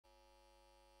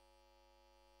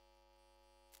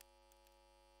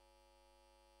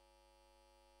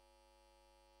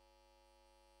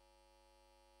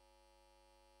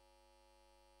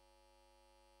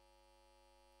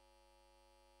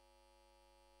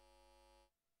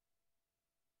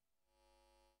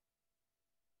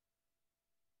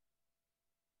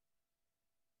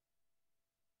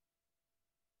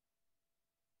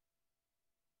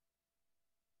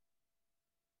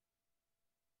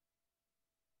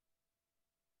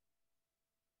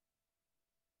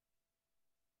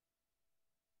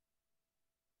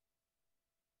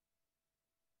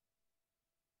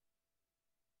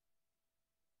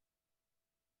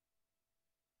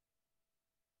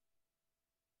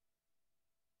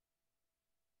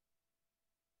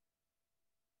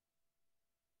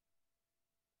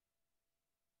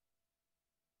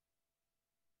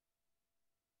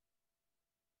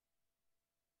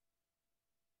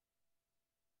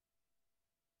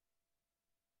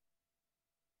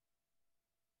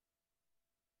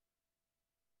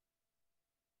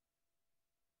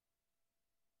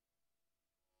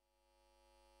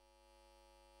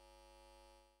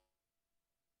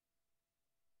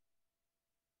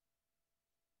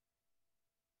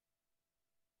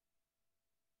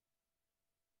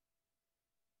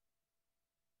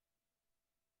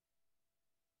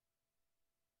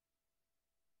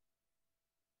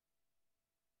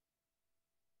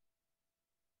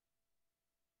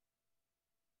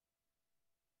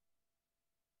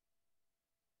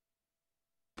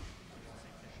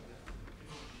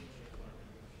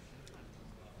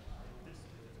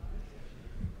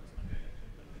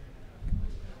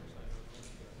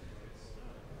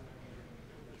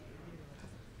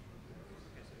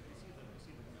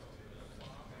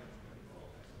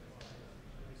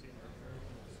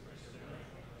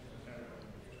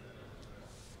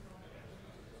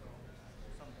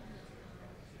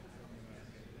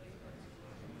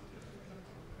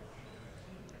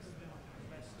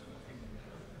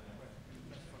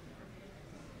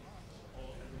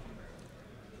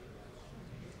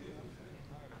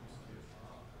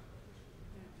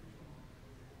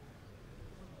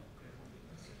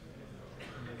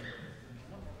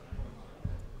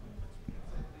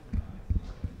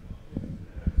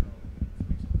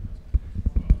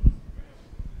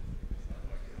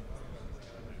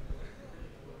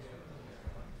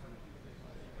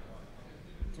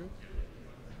two.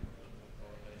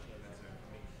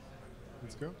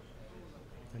 Let's go.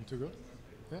 Time to go.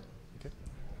 Yeah. Okay.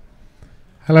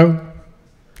 Hello.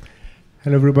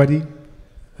 Hello, everybody.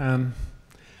 I'm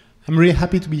really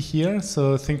happy to be here.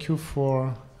 So thank you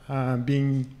for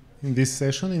being in this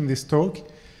session, in this talk.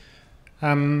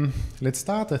 Let's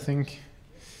start. I think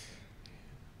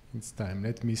it's time.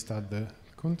 Let me start the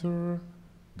counter.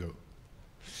 Go.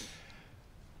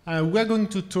 We're going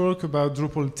to talk about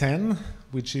Drupal 10,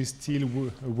 which is still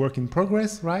a work in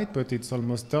progress, right? But it's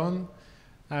almost done.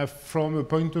 From a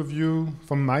point of view,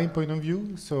 from my point of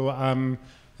view, so I'm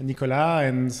Nicolas,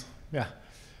 and yeah,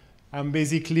 I'm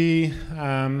basically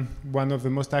one of the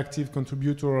most active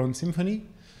contributors on Symfony.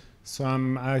 So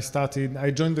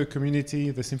I joined the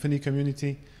community, the Symfony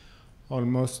community,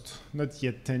 almost, not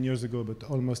yet 10 years ago, but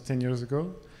almost 10 years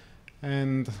ago.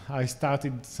 And I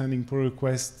started sending pull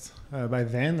requests by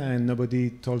then, and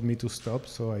nobody told me to stop,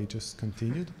 so I just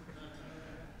continued.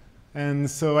 And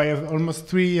so I have almost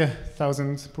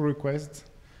 3,000 pull requests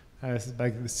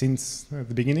since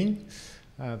the beginning.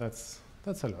 That's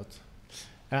a lot.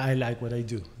 I like what I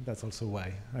do. That's also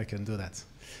why I can do that.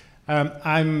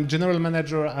 I'm general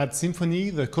manager at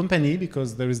Symfony, the company,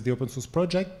 because there is the open source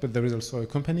project, but there is also a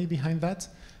company behind that.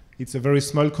 It's a very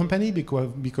small company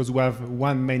because we have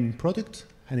one main product,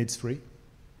 and it's free.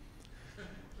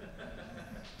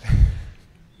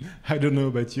 I don't know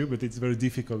about you, but it's very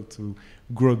difficult to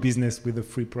grow business with a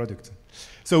free product.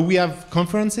 So we have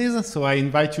conferences, so I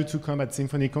invite you to come at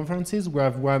Symfony conferences. We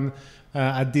have one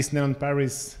at Disneyland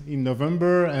Paris in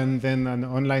November, and then an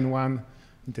online one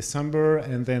in December,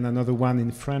 and then another one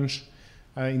in French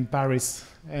in Paris.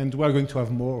 And we're going to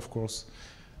have more, of course.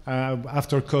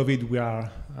 After COVID, we are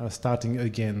starting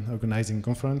again organizing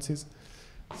conferences.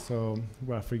 So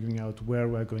we're figuring out where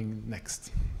we're going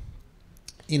next.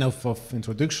 Enough of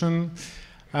introduction.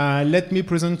 Let me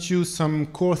present you some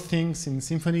core things in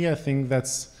Symfony. I think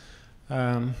that's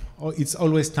it's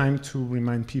always time to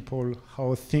remind people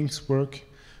how things work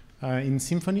in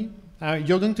Symfony.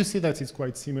 You're going to see that it's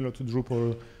quite similar to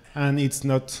Drupal, and it's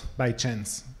not by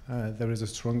chance. There is a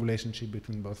strong relationship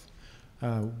between both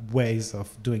ways of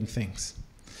doing things.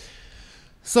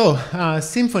 So,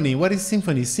 Symfony, what is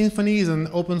Symfony? Symfony is an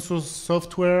open source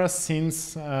software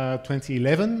since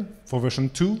 2011 for version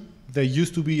 2. There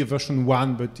used to be a version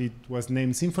 1, but it was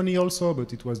named Symfony also,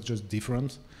 but it was just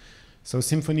different. So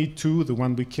Symfony 2, the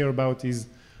one we care about, is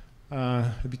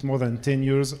a bit more than 10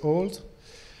 years old.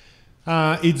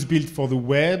 It's built for the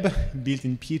web, built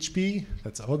in PHP.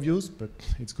 That's obvious, but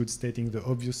it's good stating the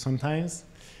obvious sometimes.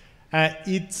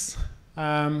 It's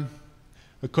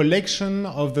a collection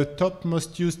of the top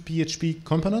most used PHP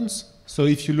components. So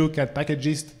if you look at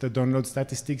packages, the download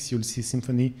statistics, you'll see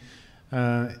Symfony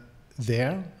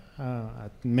there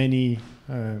at many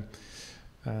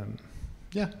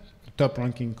top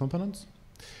ranking components.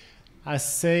 I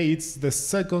say it's the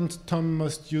second top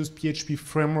most used PHP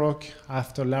framework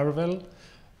after Laravel,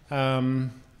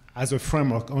 as a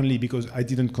framework only because I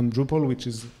didn't count Drupal, which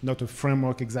is not a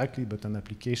framework exactly, but an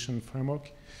application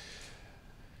framework.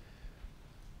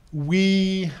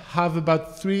 We have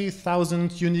about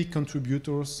 3,000 unique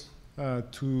contributors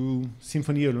to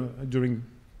Symfony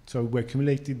so we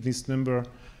accumulated this number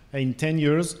in 10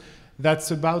 years.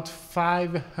 That's about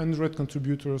 500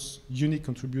 contributors, unique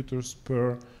contributors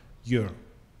per year.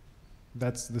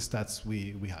 That's the stats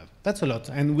we have. That's a lot,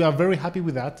 and we are very happy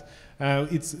with that.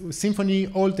 It's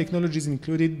Symfony, all technologies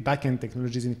included, backend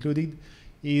technologies included,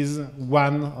 is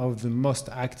one of the most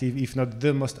active, if not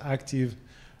the most active,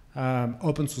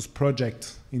 open source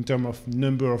project in terms of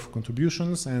number of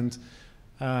contributions, and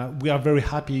we are very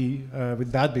happy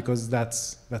with that because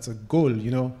that's a goal, you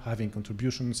know, having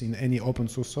contributions in any open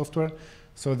source software.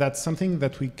 So that's something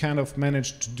that we kind of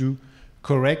managed to do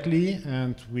correctly,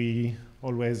 and we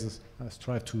always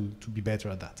strive to be better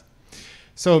at that.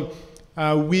 So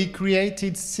we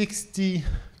created 60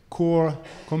 core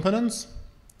components.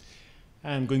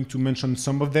 I'm going to mention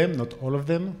some of them, not all of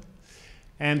them.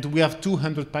 And we have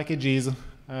 200 packages.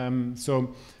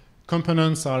 So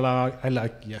components are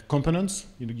like components.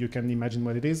 You can imagine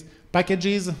what it is.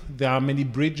 Packages, there are many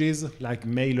bridges, like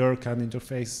Mailer can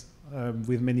interface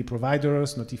with many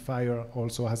providers. Notifier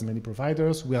also has many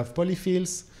providers. We have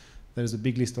polyfills. There's a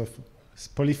big list of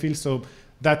polyfills. So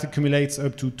that accumulates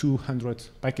up to 200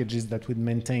 packages that we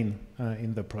maintain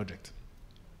in the project.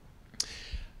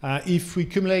 If we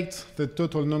accumulate the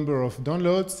total number of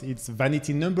downloads, it's a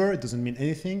vanity number. It doesn't mean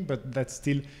anything, but that's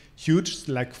still huge,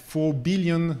 like 4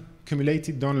 billion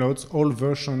cumulated downloads, all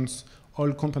versions,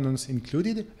 all components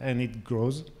included, and it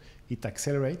grows, it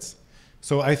accelerates.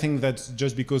 So I think that's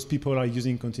just because people are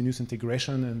using continuous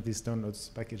integration and this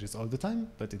downloads packages all the time,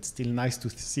 but it's still nice to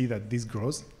see that this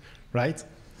grows, right?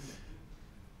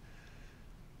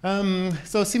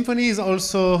 So Symfony is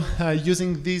also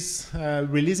using this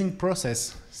releasing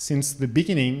process since the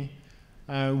beginning.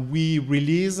 We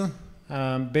release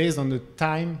based on the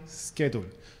time schedule.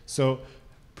 So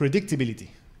predictability.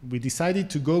 We decided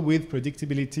to go with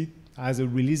predictability as a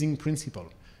releasing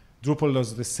principle. Drupal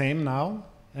does the same now,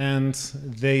 and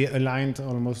they aligned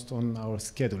almost on our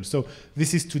schedule. So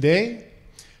this is today.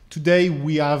 Today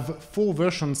we have 4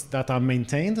 versions that are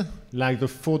maintained, like the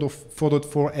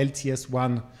 4.4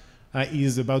 LTS1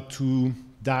 is about to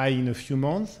die in a few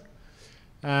months.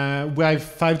 We have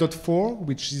 5.4,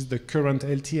 which is the current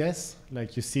LTS.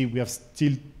 Like you see, we have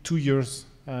still 2 years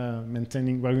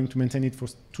maintaining. We're going to maintain it for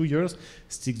 2 years.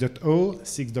 6.0,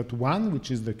 6.1,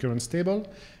 which is the current stable.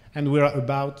 And we're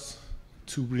about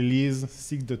to release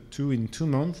 6.2 in 2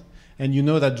 months. And you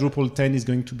know that Drupal 10 is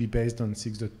going to be based on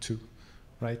 6.2,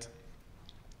 right?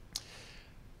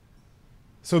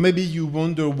 So maybe you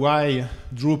wonder why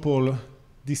Drupal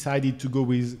decided to go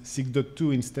with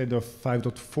 6.2 instead of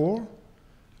 5.4.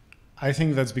 I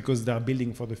think that's because they're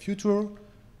building for the future,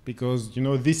 because you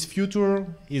know this future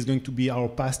is going to be our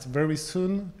past very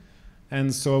soon,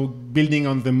 and so building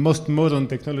on the most modern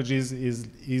technologies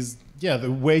is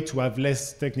the way to have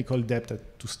less technical debt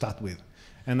to start with.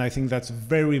 And I think that's a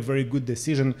very, very good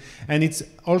decision. And it's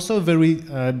also a very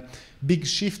big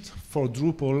shift for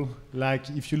Drupal. Like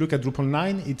if you look at Drupal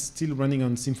 9, it's still running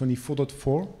on Symfony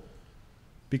 4.4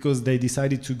 because they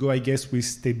decided to go, I guess, with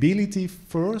stability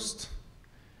first.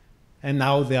 And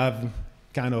now they have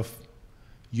kind of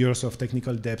years of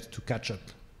technical debt to catch up.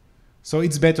 So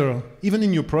it's better, even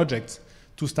in your project,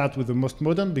 to start with the most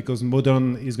modern, because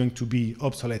modern is going to be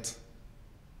obsolete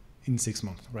in 6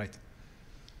 months, right?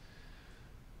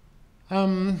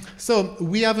 So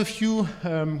we have a few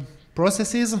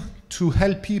processes to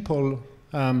help people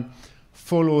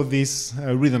follow this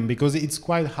rhythm, because it's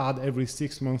quite hard every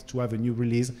 6 months to have a new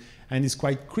release, and it's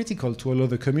quite critical to allow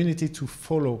the community to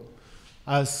follow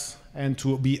us and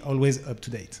to be always up to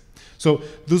date. So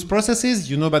those processes,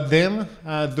 you know about them.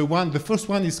 The first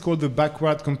one is called the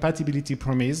backward compatibility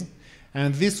promise,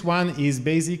 and this one is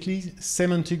basically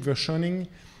semantic versioning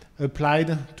applied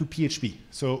to PHP.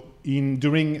 So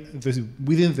within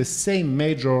the same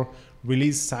major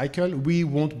release cycle, we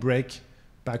won't break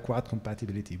backward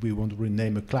compatibility. We won't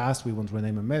rename a class, we won't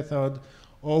rename a method,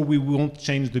 or we won't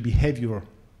change the behavior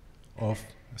of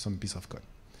some piece of code.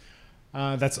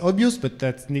 That's obvious, but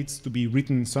that needs to be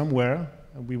written somewhere,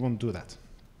 and we won't do that.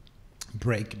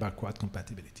 Break backward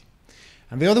compatibility.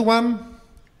 And the other one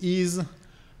is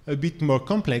a bit more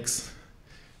complex.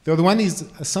 The other one is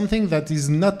something that is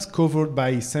not covered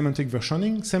by semantic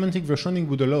versioning. Semantic versioning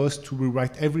would allow us to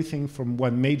rewrite everything from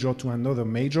one major to another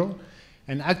major.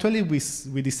 And actually,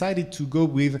 we decided to go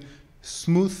with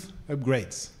smooth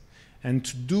upgrades. And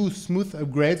to do smooth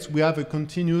upgrades, we have a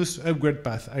continuous upgrade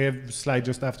path. I have a slide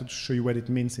just after to show you what it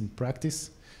means in practice,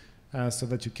 so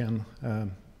that you can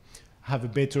have a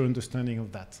better understanding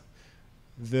of that.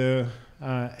 The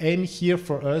aim here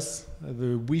for us,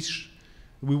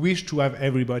 we wish to have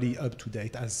everybody up to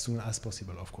date as soon as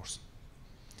possible, of course.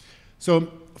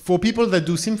 So for people that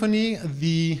do Symfony,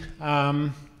 the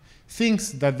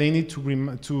things that they need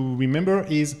to remember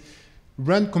is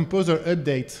run composer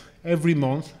update every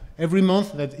month. Every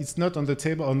month that it's not on the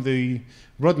table, on the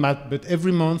roadmap, but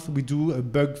every month we do a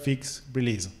bug fix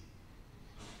release,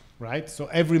 right? So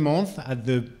every month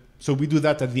so we do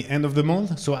that at the end of the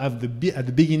month. So at the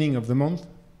beginning of the month,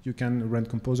 you can run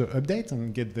composer update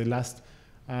and get the last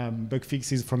bug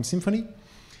fixes from Symfony.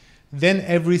 Then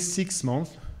every 6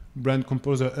 months, run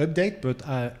composer update, but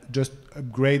just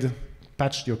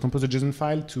patch your composer JSON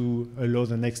file to allow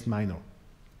the next minor.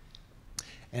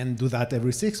 And do that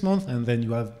every 6 months, and then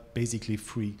you have basically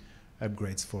free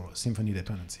upgrades for Symfony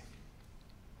dependency.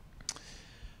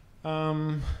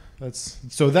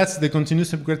 So that's the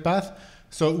continuous upgrade path.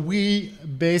 So we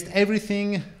based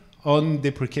everything on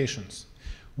deprecations.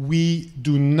 We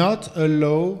do not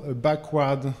allow a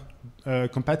backward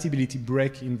compatibility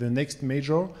break in the next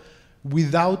major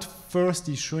without first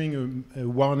issuing a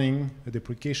warning, a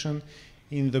deprecation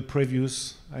in the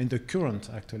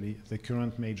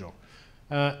current major.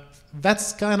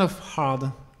 That's kind of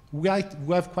hard. We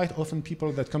have quite often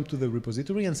people that come to the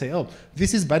repository and say, oh,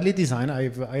 this is badly designed, I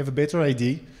have a better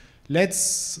idea.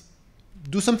 Let's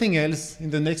do something else in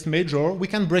the next major. We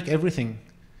can break everything,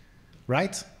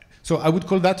 right? So I would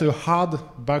call that a hard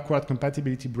backward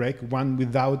compatibility break, one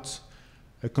without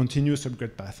a continuous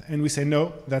upgrade path. And we say,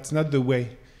 no, that's not the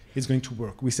way it's going to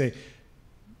work. We say,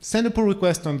 send a pull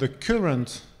request on the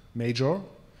current major,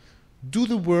 do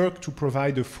the work to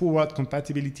provide a forward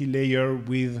compatibility layer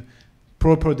with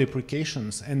proper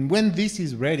deprecations. And when this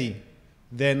is ready,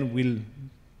 then we'll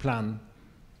plan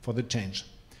for the change.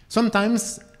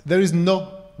 Sometimes there is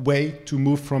no way to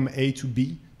move from A to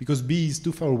B because B is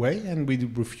too far away and we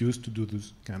refuse to do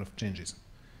those kind of changes.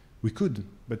 We could,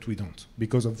 but we don't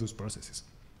because of those processes.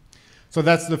 So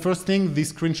that's the first thing.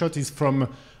 This screenshot is from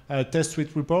a test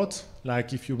suite report.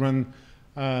 Like if you run,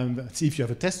 if you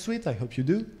have a test suite, I hope you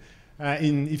do.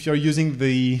 If you're using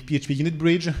the PHP unit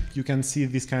bridge, you can see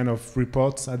this kind of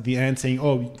reports at the end saying,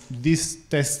 oh, these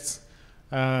tests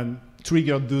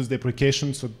triggered those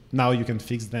deprecations, so now you can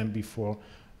fix them before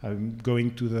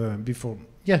going to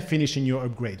the, finishing your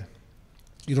upgrade.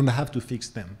 You don't have to fix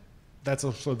them. That's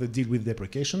also the deal with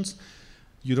deprecations.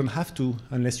 You don't have to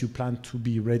unless you plan to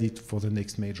be ready for the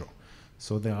next major.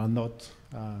 So they are not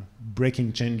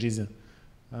breaking changes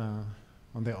on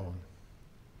their own.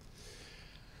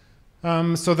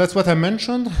 So that's what I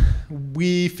mentioned.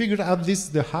 We figured out this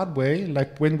the hard way.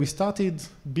 Like when we started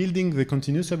building the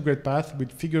continuous upgrade path, we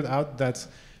figured out that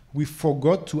we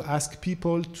forgot to ask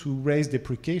people to raise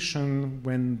deprecation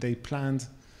when they planned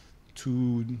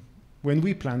to, when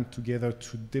we planned together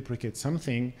to deprecate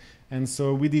something. And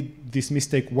so we did this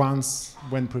mistake once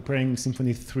when preparing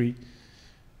Symfony 3.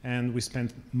 And we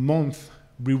spent months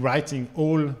rewriting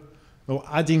all, or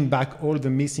adding back all the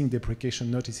missing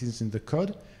deprecation notices in the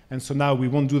code. And so now we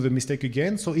won't do the mistake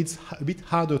again. So it's a bit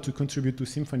harder to contribute to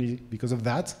Symfony because of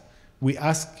that. We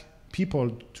ask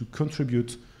people to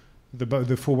contribute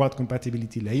the forward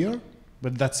compatibility layer,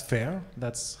 but that's fair.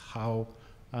 That's how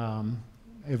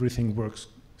everything works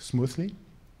smoothly.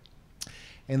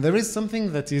 And there is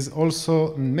something that is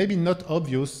also maybe not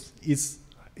obvious. It's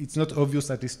not obvious,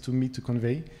 at least to me, to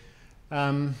convey.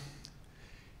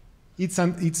 It's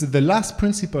the last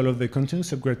principle of the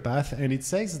continuous upgrade path, and it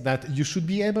says that you should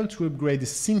be able to upgrade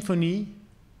Symfony,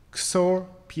 XOR,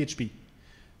 PHP.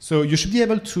 So you should be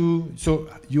able to,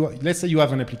 let's say you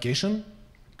have an application,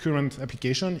 current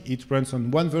application, it runs on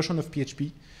one version of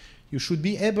PHP. You should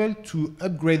be able to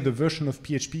upgrade the version of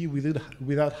PHP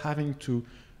without having to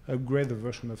upgrade the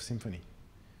version of Symfony.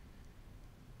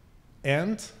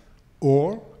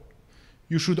 Or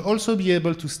you should also be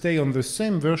able to stay on the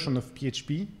same version of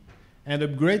PHP and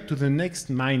upgrade to the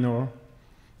next minor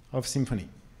of Symfony,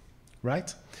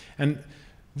 right? And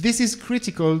this is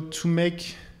critical to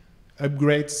make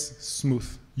upgrades smooth.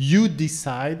 You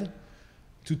decide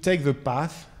to take the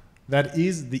path that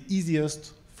is the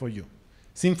easiest for you.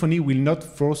 Symfony will not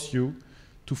force you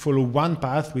to follow one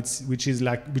path,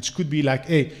 which could be like,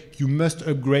 hey, you must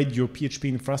upgrade your PHP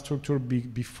infrastructure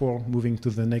before moving to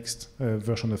the next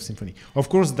version of Symfony. Of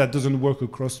course, that doesn't work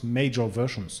across major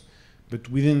versions, but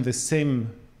within the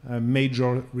same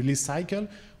major release cycle,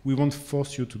 we won't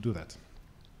force you to do that.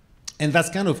 And that's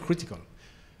kind of critical.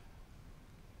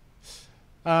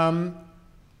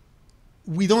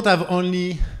 We don't have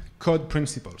only code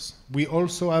principles. We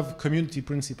also have community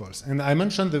principles. And I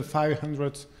mentioned the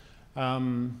 500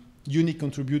 unique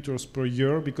contributors per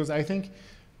year because I think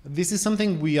this is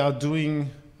something we are doing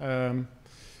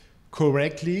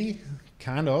correctly,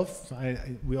 kind of.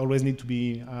 We always need to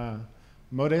be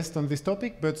modest on this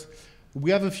topic, but we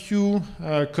have a few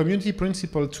community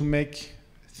principles to make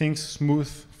things smooth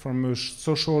from a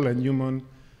social and human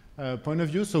point of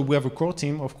view. So we have a core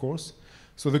team, of course.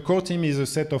 So the core team is a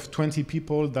set of 20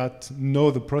 people that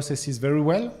know the processes very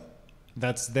well.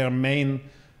 That's their main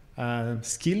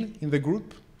skill in the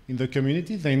group, in the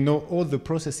community. They know all the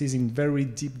processes in very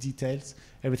deep details,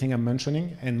 everything I'm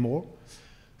mentioning and more.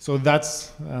 So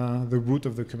that's the root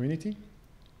of the community.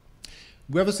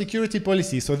 We have a security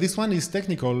policy. So this one is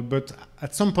technical, but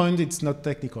at some point it's not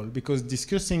technical because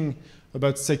discussing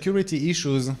about security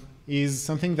issues is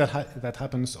something that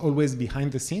happens always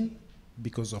behind the scene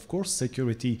because, of course,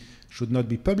 security should not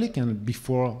be public and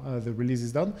before the release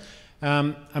is done.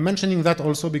 I'm mentioning that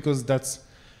also because that's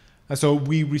so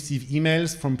we receive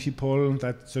emails from people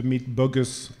that submit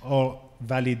bogus or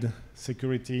valid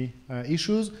security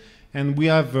issues, and we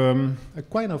have a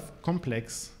kind of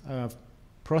complex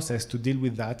process to deal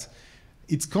with that.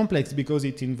 It's complex because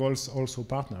it involves also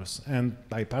partners, and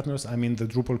by partners I mean the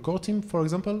Drupal core team, for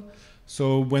example.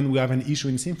 So when we have an issue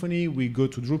in Symfony, we go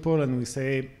to Drupal and we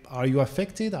say, are you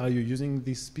affected? Are you using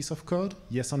this piece of code?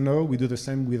 Yes or no? We do the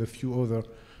same with a few other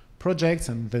projects,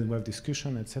 and then we have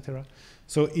discussion, etc.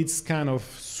 So it's kind of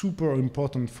super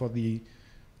important for the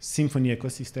Symfony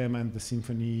ecosystem and the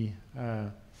Symfony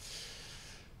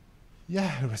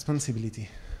responsibility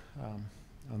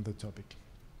on the topic.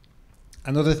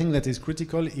 Another thing that is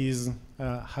critical is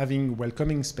having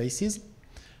welcoming spaces.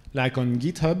 like on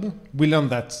GitHub, we learned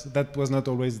that that was not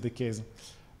always the case.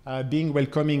 Being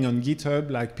welcoming on GitHub,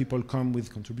 like people come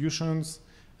with contributions,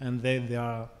 and there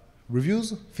are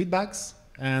reviews, feedbacks,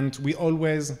 and we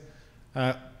always,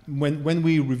 when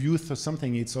we review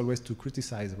something, it's always to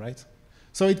criticize, right?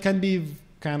 So it can be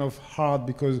kind of hard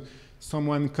because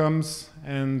someone comes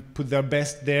and put their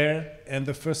best there, and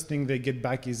the first thing they get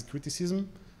back is criticism.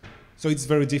 So it's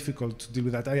very difficult to deal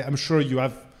with that. I'm sure you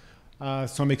have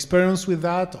some experience with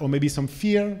that, or maybe some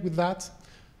fear with that.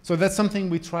 So that's something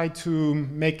we try to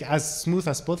make as smooth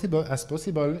as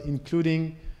possible,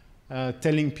 including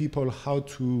telling people how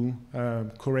to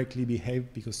correctly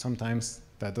behave, because sometimes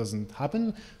that doesn't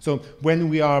happen. So when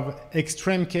we have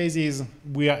extreme cases,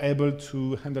 we are able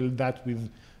to handle that with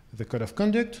the code of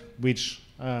conduct, which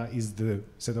is the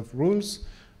set of rules.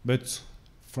 But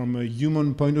from a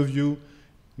human point of view,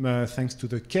 thanks to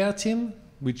the care team,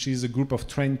 which is a group of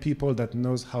trained people that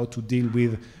knows how to deal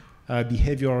with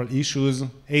behavioral issues,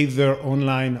 either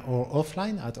online or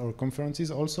offline at our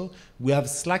conferences also. We have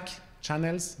Slack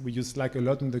channels. We use Slack a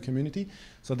lot in the community.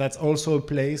 So that's also a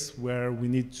place where we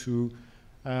need to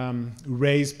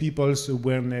raise people's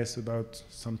awareness about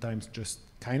sometimes just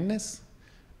kindness.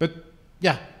 But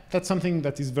yeah, that's something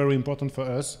that is very important for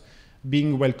us,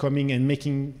 being welcoming and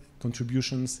making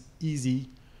contributions easy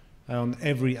on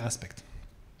every aspect.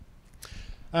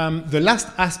 The last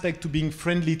aspect to being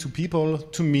friendly to people,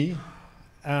 to me,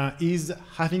 is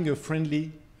having a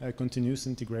friendly continuous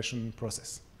integration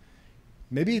process.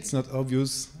 Maybe it's not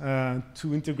obvious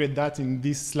to integrate that in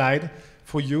this slide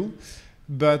for you,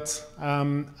 but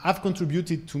I've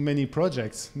contributed to many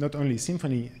projects, not only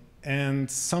Symfony,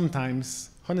 and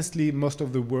sometimes, honestly, most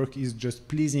of the work is just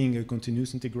pleasing a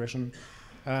continuous integration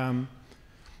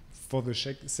for the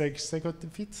sake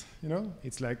of it, you know?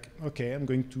 It's like, okay, I'm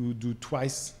going to do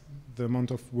twice the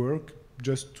amount of work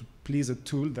just to please a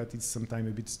tool that is sometimes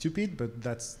a bit stupid, but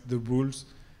that's the rules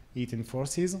it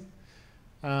enforces.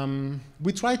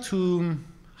 We try to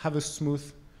have a smooth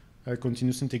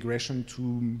continuous integration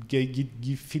to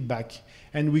give feedback,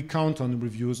 and we count on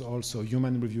reviews also,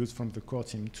 human reviews from the core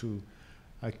team to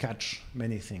catch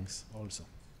many things also.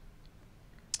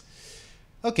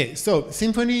 Okay, so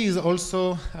Symfony is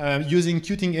also using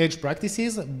cutting-edge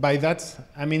practices. By that,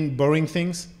 I mean boring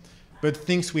things, but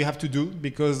things we have to do,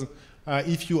 because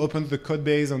if you open the code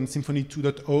base on Symfony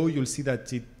 2.0, you'll see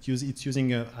that it's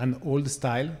using an old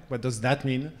style. What does that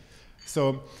mean?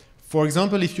 So, for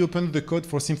example, if you open the code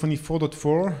for Symfony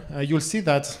 4.4, you'll see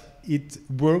that it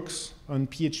works on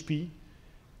PHP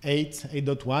 8,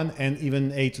 8.1, and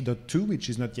even 8.2, which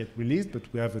is not yet released, but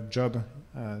we have a job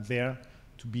there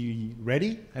to be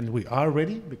ready, and we are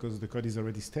ready because the code is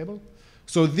already stable.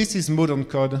 So this is modern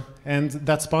code, and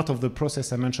that's part of the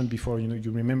process I mentioned before. You know,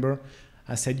 you remember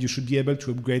I said you should be able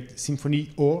to upgrade Symfony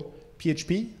or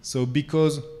PHP. So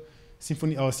because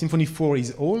Symfony 4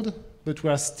 is old, but we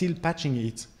are still patching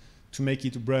it to make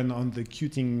it run on the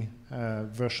cutting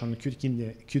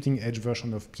edge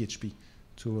version of PHP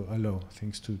to allow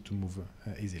things to move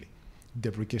easily.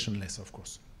 Deprecation-less, of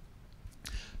course.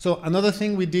 So another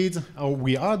thing we did, or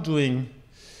we are doing,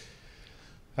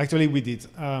 actually we did,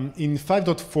 in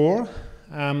 5.4,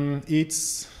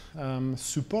 it's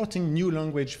supporting new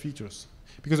language features.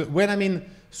 Because when I mean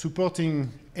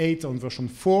supporting 8 on version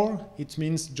 4, it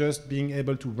means just being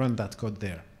able to run that code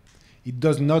there. It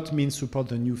does not mean support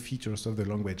the new features of the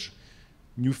language.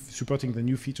 Supporting the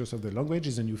new features of the language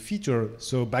is a new feature.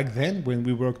 So back then, when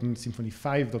we worked on Symfony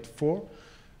 5.4,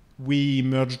 we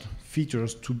merged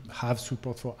features to have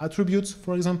support for attributes,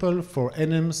 for example, for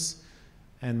enums,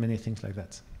 and many things like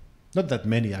that. Not that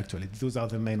many, actually. Those are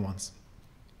the main ones.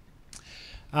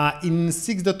 In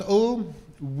 6.0,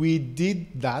 we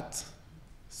did that.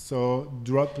 So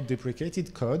drop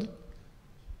deprecated code.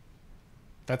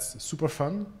 That's super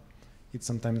fun. It's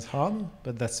sometimes hard,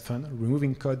 but that's fun.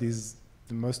 Removing code is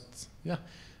the most,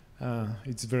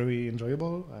 it's very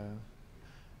enjoyable.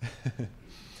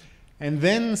 And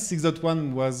then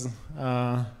 6.1 was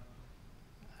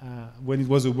when it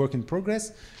was a work in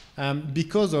progress.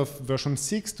 Because of version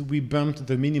 6, we bumped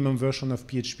the minimum version of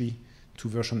PHP to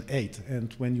version 8.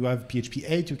 And when you have PHP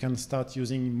 8, you can start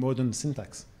using modern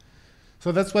syntax.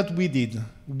 So that's what we did.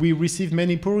 We received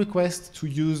many pull requests to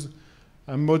use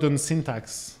modern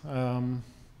syntax.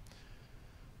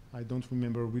 I don't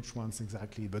remember which ones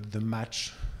exactly, but the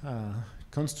match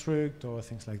construct or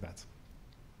things like that.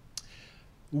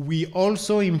 We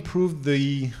also improved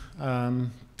the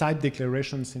type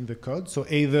declarations in the code. So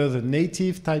either the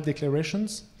native type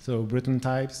declarations, so return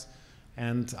types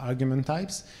and argument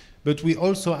types, but we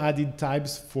also added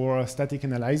types for static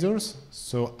analyzers.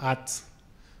 So at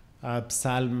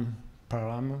psalm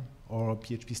param or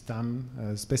PHP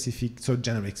stam specific, so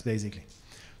generics basically.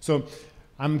 So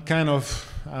I'm kind of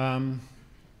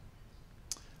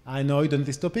annoyed on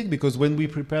this topic because when we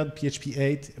prepared PHP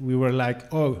 8, we were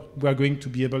like, oh, we are going to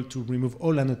be able to remove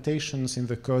all annotations in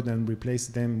the code and replace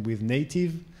them with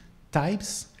native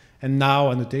types. And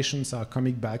now annotations are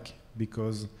coming back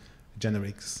because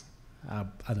generics are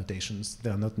annotations. They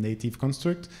are not native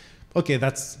construct. Okay,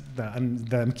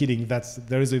 I'm kidding.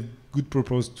 There is a good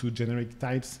purpose to generic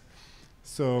types.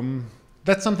 So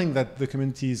that's something that the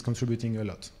community is contributing a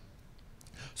lot.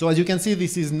 So as you can see,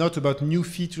 this is not about new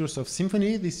features of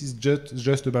Symfony. This is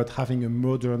just about having a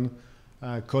modern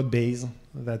code base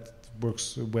that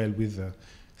works well with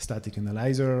static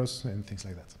analyzers and things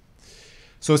like that.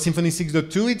 So Symfony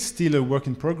 6.2, it's still a work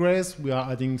in progress. We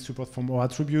are adding support for more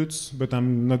attributes, but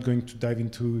I'm not going to dive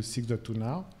into 6.2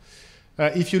 now.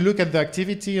 If you look at the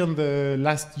activity on the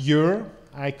last year,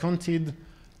 I counted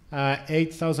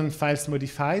 8,000 files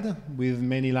modified with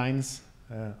many lines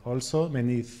also,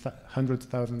 many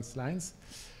 100,000 lines.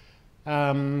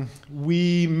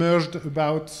 We merged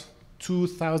about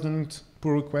 2,000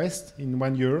 pull requests in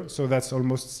 1 year, so that's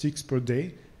almost 6 per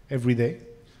day, every day.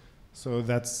 So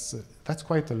that's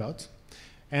quite a lot.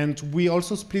 And we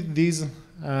also split these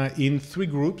in 3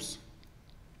 groups.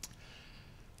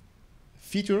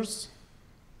 Features,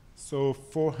 so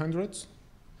 400,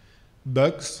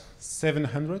 bugs,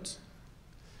 700,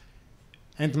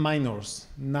 and minors,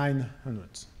 900.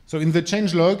 So in the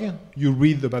changelog, you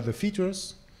read about the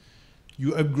features,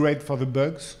 you upgrade for the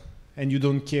bugs, and you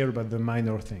don't care about the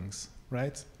minor things,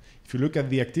 right? If you look at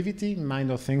the activity,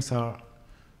 minor things are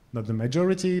not the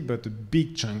majority, but a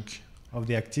big chunk of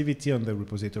the activity on the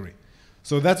repository.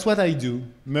 So that's what I do,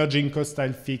 merging code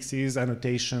style fixes,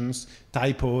 annotations,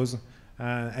 typos,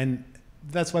 and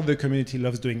that's what the community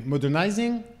loves doing.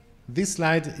 Modernizing, this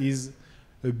slide is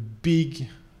a big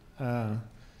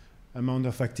amount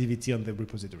of activity on the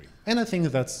repository. And I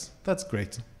think that's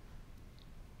great.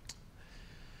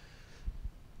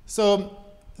 So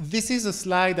this is a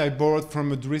slide I borrowed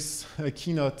from a Dries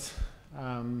keynote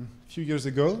a few years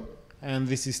ago, and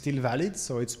this is still valid,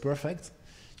 so it's perfect.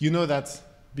 You know that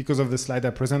because of the slide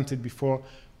I presented before,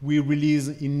 we release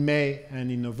in May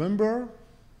and in November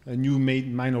a new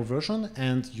minor version,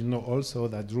 and you know also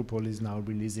that Drupal is now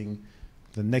releasing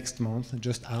the next month,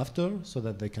 just after, so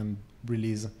that they can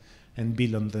release and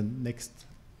build on the next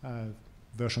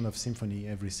version of Symfony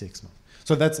every 6 months.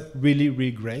 So that's really,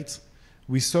 really great.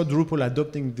 We saw Drupal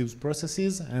adopting these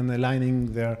processes and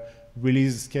aligning their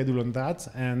release schedule on that,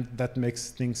 and that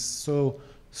makes things so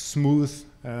smooth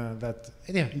that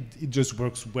yeah, it just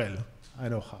works well. I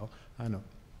know how. I know.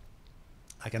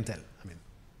 I can tell. I mean.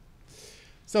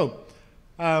 So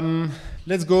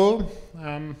let's go.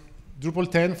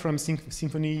 Drupal 10 from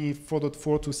Symfony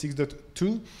 4.4 to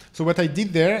 6.2. So what I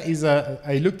did there is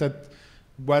I looked at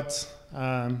what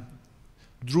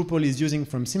Drupal is using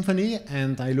from Symfony,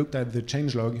 and I looked at the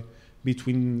changelog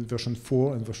between version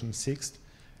 4 and version 6,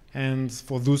 and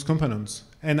for those components.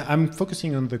 And I'm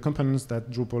focusing on the components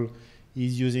that Drupal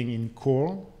is using in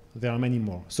core. There are many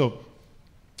more. So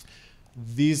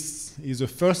this is the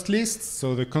first list.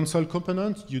 So the console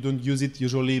component, you don't use it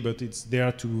usually, but it's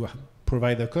there to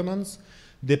provide the commands.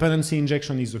 Dependency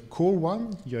injection is a core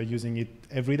one. You're using it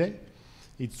every day.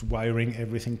 It's wiring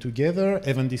everything together.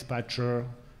 Event dispatcher,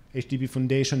 HTTP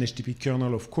foundation, HTTP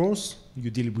kernel, of course. You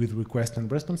deal with requests and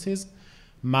responses.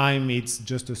 MIME, it's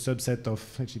just a subset of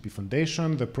HTTP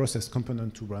foundation, the process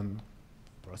component to run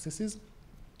processes.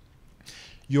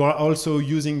 You are also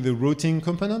using the routing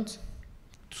component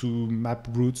to map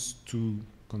routes to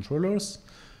controllers.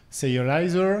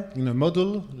 Serializer in a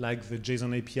model, like the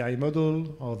JSON API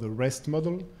model or the REST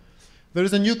model. There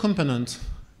is a new component,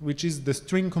 which is the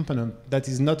string component that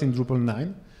is not in Drupal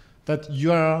 9, that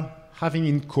you are having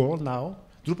in core now.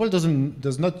 Drupal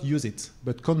does not use it,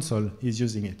 but console is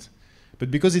using it. But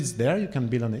because it's there, you can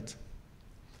build on it.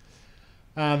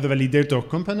 The validator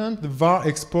component, the var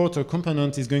exporter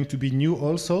component is going to be new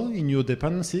also in your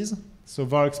dependencies. So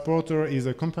var exporter is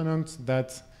a component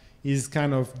that is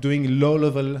kind of doing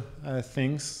low-level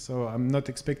things. So I'm not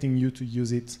expecting you to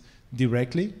use it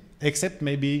directly, except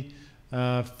maybe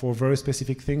for very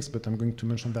specific things, but I'm going to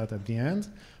mention that at the end.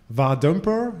 Var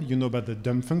dumper, you know about the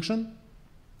dump function.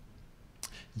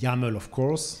 YAML, of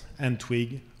course, and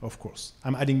Twig, of course.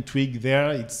 I'm adding Twig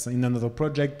there. It's in another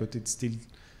project, but it's still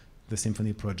the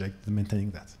Symfony project,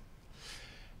 maintaining that.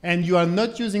 And you are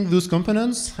not using those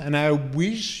components, and I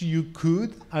wish you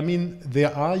could. I mean, they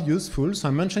are useful, so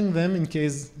I'm mentioning them in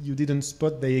case you didn't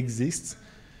spot they exist,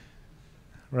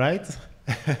 right?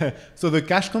 So the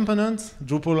cache component,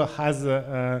 Drupal has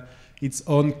its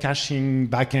own caching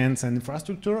backends and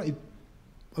infrastructure.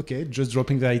 Okay, just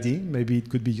dropping the ID, maybe it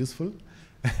could be useful.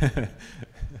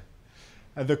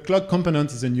 The clock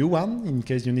component is a new one in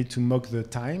case you need to mock the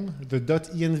time. The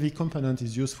 .env component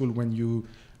is useful when you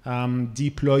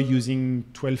deploy using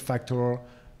 12-factor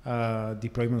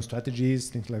deployment strategies,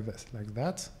 things like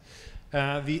that.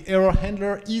 The error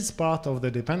handler is part of the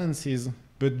dependencies,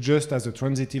 but just as a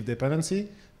transitive dependency.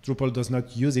 Drupal does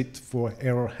not use it for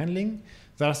error handling.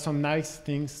 There are some nice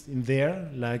things in there,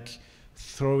 like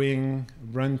throwing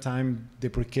runtime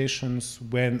deprecations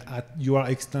when you are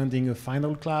extending a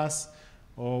final class,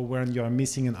 or when you are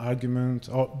missing an argument,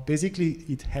 or basically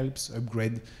it helps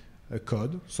upgrade a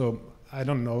code. So I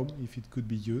don't know if it could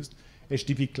be used.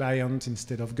 HTTP client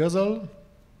instead of Guzzle.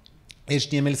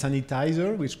 HTML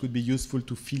sanitizer, which could be useful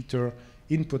to filter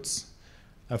inputs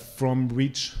from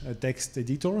rich text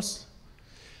editors.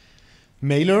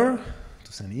 Mailer,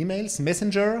 to send emails.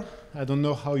 Messenger, I don't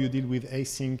know how you deal with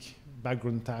async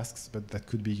background tasks, but that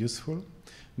could be useful.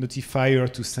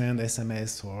 Notifier to send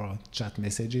SMS or chat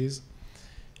messages.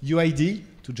 UID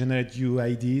to generate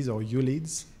UIDs or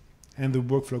ULIDs. And the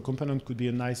workflow component could be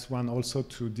a nice one also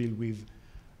to deal with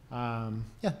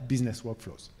business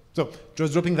workflows. So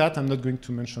just dropping that, I'm not going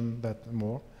to mention that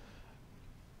more.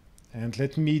 And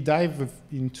let me dive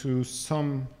into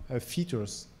some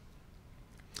features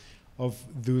of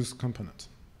those components.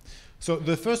 So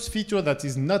the first feature that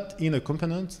is not in a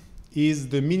component is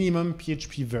the minimum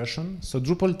PHP version. So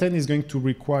Drupal 10 is going to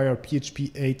require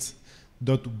PHP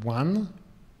 8.1.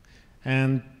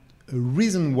 And a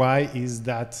reason why is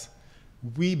that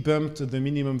we bumped the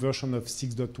minimum version of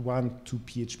 6.1 to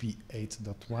PHP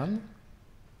 8.1.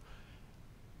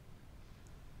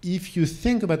 If you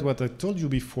think about what I told you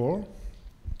before,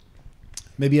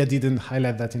 maybe I didn't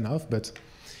highlight that enough, but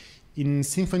in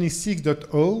Symfony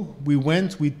 6.0, we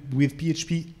went with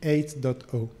PHP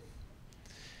 8.0.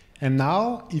 And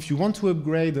now, if you want to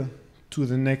upgrade to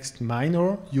the next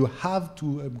minor, you have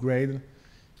to upgrade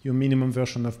your minimum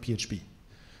version of PHP.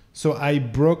 So I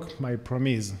broke my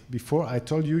promise. Before, I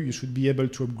told you you should be able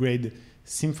to upgrade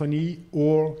Symfony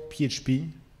or PHP.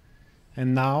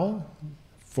 And now,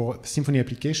 for Symfony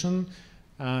application,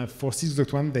 for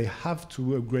 6.1, they have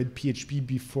to upgrade PHP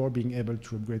before being able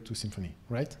to upgrade to Symfony,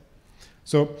 right?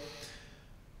 So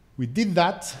we did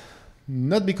that,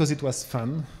 not because it was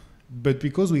fun, but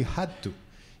because we had to.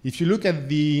 If you look at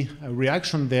the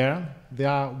reaction there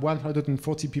are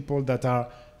 140 people that are,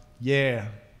 yeah,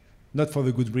 not for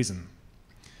the good reason.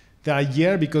 They are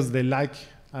here because they like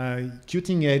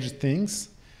cutting edge things,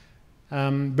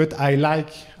 but I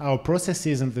like our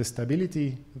processes and the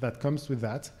stability that comes with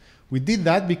that. We did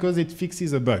that because it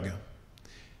fixes a bug.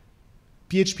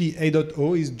 PHP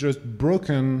 8.0 is just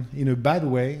broken in a bad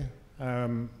way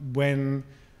when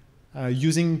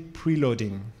using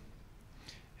preloading.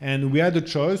 And we had a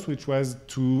choice, which was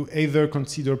to either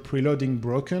consider preloading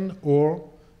broken or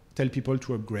tell people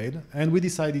to upgrade. And we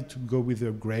decided to go with the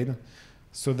upgrade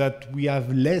so that we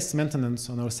have less maintenance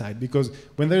on our side. Because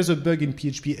when there's a bug in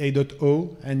PHP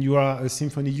 8.0 and you are a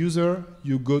Symfony user,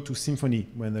 you go to Symfony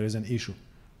when there is an issue,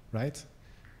 right?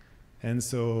 And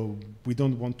so we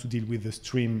don't want to deal with the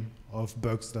stream of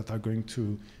bugs that are going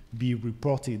to be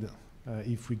reported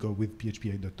if we go with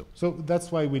PHP 8.0. So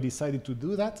that's why we decided to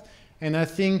do that. And I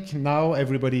think now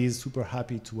everybody is super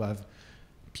happy to have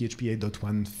PHP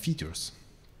 8.1 features.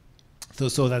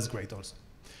 So that's great also.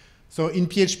 So in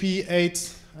PHP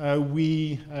 8,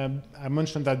 I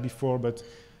mentioned that before, but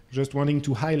just wanting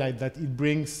to highlight that it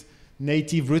brings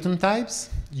native return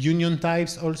types, union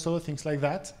types also, things like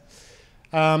that.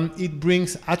 It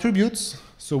brings attributes.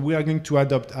 So we are going to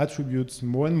adopt attributes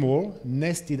more and more,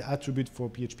 nested attribute for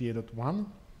PHP 8.1.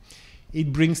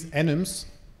 It brings enums.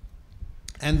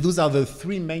 And those are the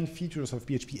three main features of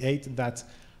PHP 8 that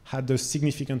had a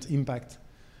significant impact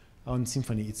on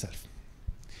Symfony itself.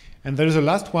 And there is a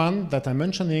last one that I'm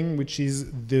mentioning, which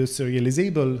is the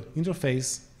serializable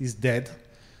interface is dead.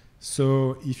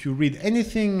 So if you read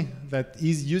anything that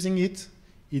is using it,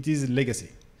 it is legacy.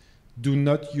 Do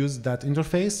not use that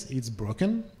interface. It's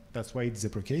broken. That's why it's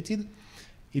deprecated.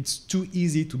 It's too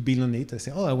easy to build on it. I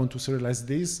say, oh, I want to serialize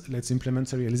this. Let's implement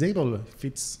serializable.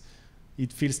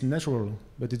 It feels natural,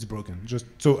 but it's broken.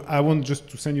 So I want just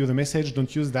to send you the message,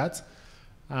 don't use that.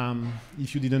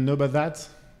 If you didn't know about that,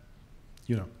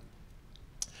 you know.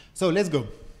 So let's go.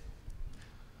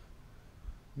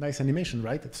 Nice animation,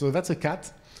 right? So that's a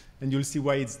cat, and you'll see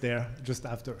why it's there just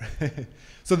after.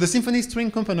 So the Symfony string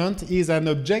component is an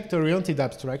object-oriented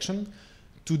abstraction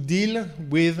to deal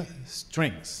with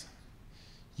strings.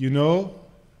 You know,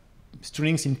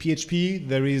 strings in PHP,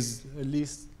 there is a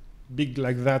list big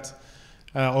like that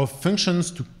or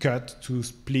functions to cut, to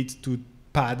split, to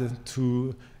pad,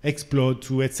 to explode,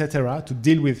 to etc., to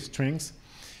deal with strings.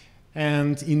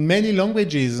 And in many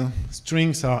languages,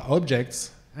 strings are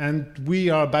objects, and we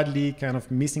are badly kind of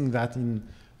missing that in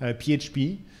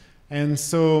PHP. And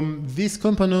so this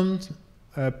component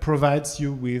provides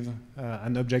you with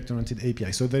an object-oriented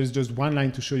API. So there's just one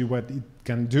line to show you what it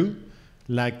can do,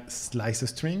 like slice a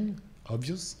string,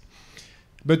 obvious.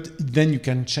 But then you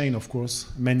can chain, of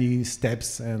course, many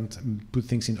steps and put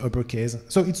things in uppercase.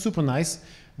 So it's super nice.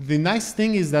 The nice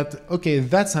thing is that, okay,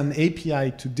 that's an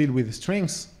API to deal with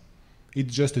strings.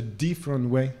 It's just a different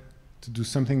way to do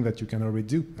something that you can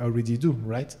already do,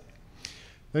 right?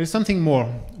 There is something more,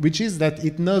 which is that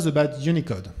it knows about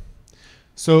Unicode.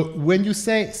 So when you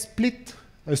say split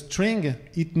a string,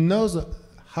 it knows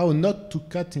how not to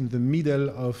cut in the middle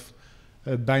of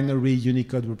a binary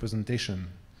Unicode representation.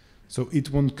 So it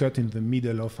won't cut in the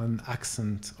middle of an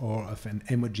accent or of an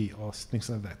emoji or things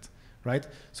like that, right?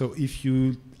 So if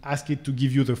you ask it to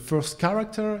give you the first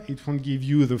character, it won't give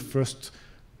you the first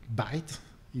byte.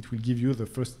 It will give you the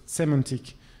first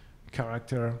semantic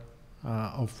character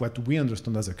of what we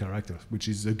understand as a character, which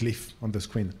is a glyph on the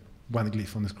screen, one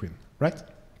glyph on the screen, right?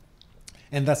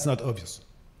 And that's not obvious.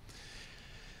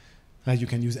 You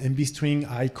can use mbstring,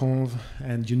 iconv,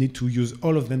 and you need to use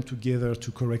all of them together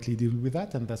to correctly deal with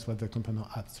that, and that's what the component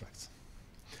abstracts.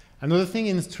 Another thing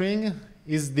in string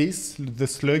is this, the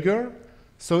slugger.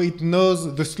 So it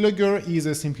knows the slugger is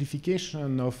a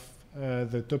simplification of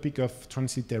the topic of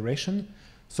transliteration.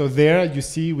 So there you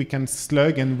see we can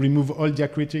slug and remove all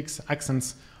diacritics,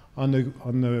 accents on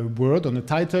a word, on a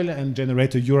title, and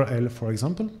generate a URL, for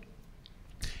example.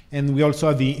 And we also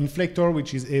have the inflector,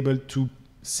 which is able to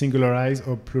singularize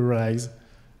or pluralize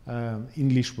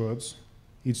English words.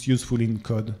 It's useful in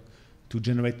code to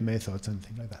generate methods and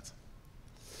things like that.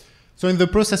 So in the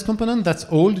process component, that's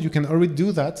old. You can already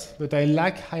do that. But I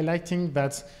like highlighting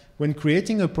that when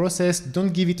creating a process,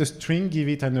 don't give it a string, give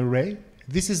it an array.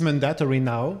 This is mandatory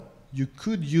now. You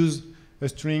could use a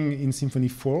string in Symfony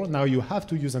 4. Now you have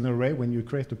to use an array when you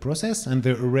create a process, and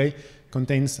the array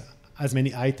contains as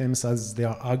many items as there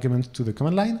are arguments to the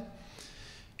command line.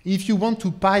 If you want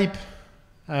to pipe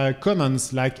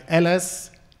commands like ls,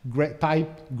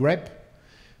 pipe, grep,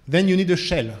 then you need a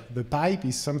shell. The pipe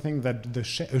is something that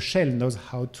a shell knows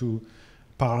how to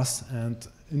parse and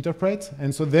interpret.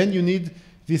 And so then you need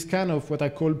this kind of what I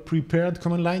call prepared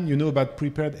command line. You know about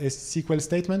prepared SQL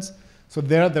statements. So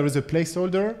there is a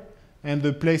placeholder, and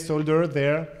the placeholder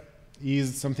there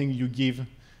is something you give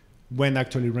when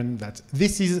actually running that.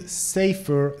 This is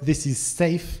safer, this is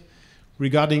safe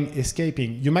regarding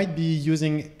escaping. You might be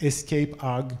using escape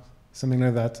arg, something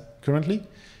like that currently,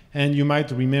 and you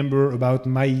might remember about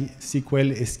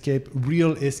MySQL escape,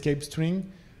 real escape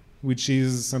string, which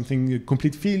is something, a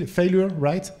complete failure,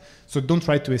 right? So don't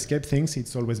try to escape things,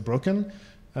 it's always broken.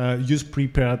 Use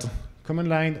prepared command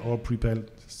line or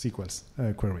prepared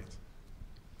SQL query.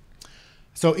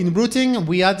 So in routing,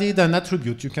 we added an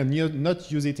attribute. You can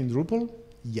not use it in Drupal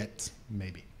yet,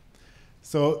 maybe.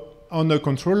 So on a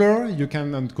controller, you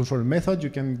can, on controller method, you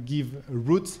can give a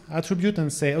root attribute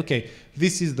and say, okay,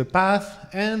 this is the path,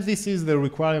 and this is the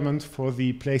requirement for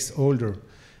the placeholder.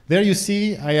 There you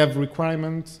see, I have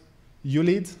requirement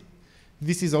ulead.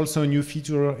 This is also a new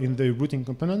feature in the routing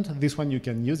component. This one, you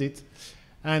can use it.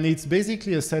 And it's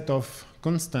basically a set of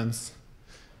constants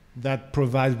that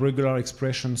provide regular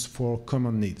expressions for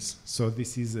common needs. So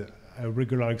this is a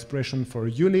regular expression for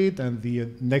ulead, and the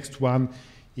next one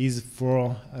is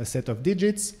for a set of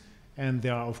digits, and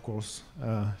there are, of course,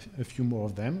 a few more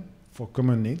of them for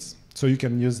common needs. So you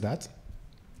can use that.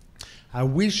 I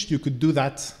wish you could do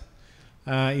that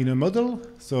in a model.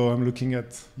 So I'm looking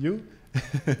at you,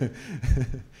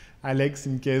 Alex,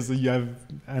 in case you have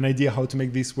an idea how to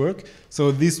make this work.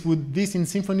 So this in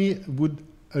Symfony would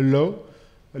allow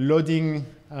loading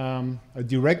a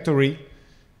directory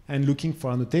and looking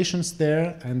for annotations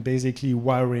there, and basically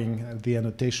wiring the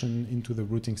annotation into the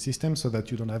routing system so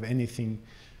that you don't have anything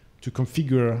to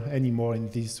configure anymore in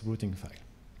this routing file.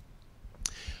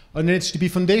 On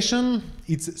HTTP Foundation,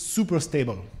 it's super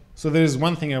stable. So there is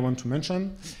one thing I want to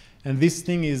mention, and this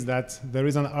thing is that there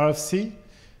is an RFC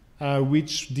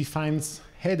which defines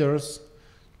headers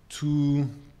to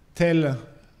tell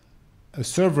a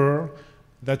server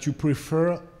that you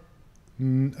prefer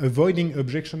avoiding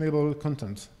objectionable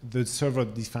content. The server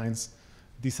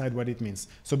decide what it means.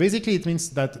 So basically it means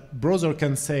that browser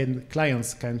can send,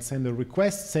 clients can send a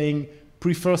request saying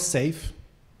prefer safe.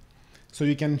 So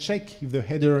you can check if the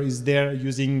header is there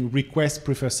using request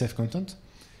prefer safe content.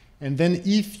 And then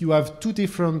if you have two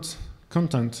different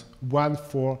content, one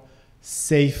for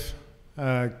safe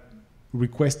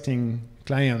requesting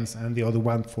clients and the other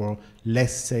one for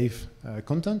less safe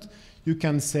content, you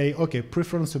can say, okay,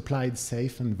 preference applied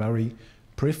safe and vary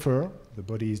prefer. The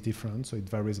body is different, so it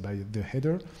varies by the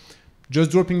header.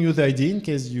 Just dropping you the ID in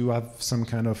case you have some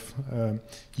kind of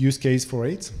use case for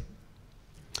it.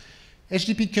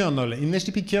 HTTP kernel. In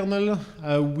HTTP kernel,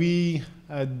 we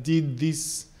did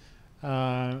this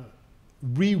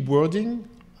rewording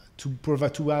to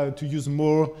provide to use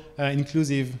more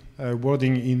inclusive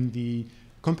wording in the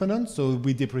component. So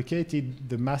we deprecated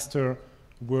the master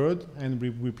word and we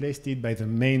replaced it by the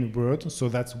main word. So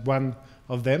that's one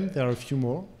of them. There are a few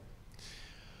more.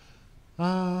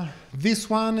 This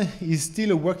one is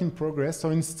still a work in progress. So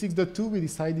in 6.2, we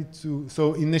decided to,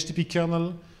 so in HTTP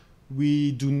kernel,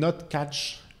 we do not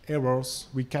catch errors.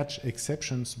 We catch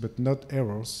exceptions, but not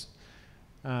errors.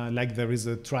 Like there is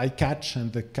a try catch,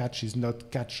 and the catch is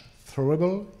not catch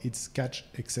throwable, it's catch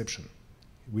exception,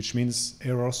 which means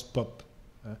errors pop.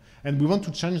 And we want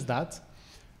to change that.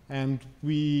 And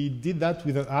we did that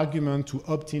with an argument to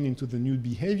opt in into the new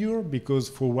behavior, because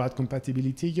forward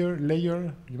compatibility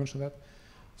layer, you mentioned that.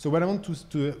 So what I want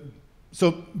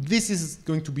so this is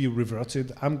going to be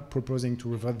reverted. I'm proposing to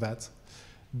revert that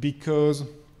because,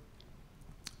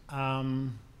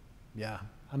 yeah,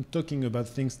 I'm talking about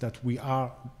things that we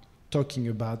are talking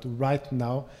about right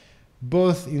now,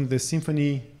 both in the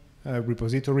Symfony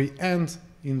repository and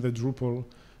in the Drupal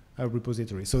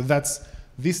repository. So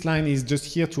this line is just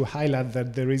here to highlight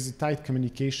that there is a tight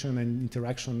communication and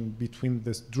interaction between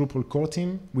the Drupal core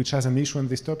team, which has an issue on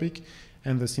this topic,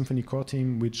 and the Symfony core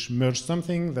team, which merged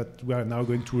something that we are now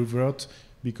going to revert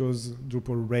because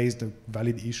Drupal raised a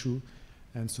valid issue.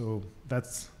 And so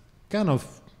that's kind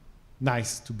of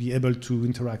nice to be able to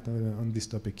interact on this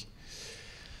topic.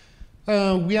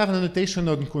 We have an annotation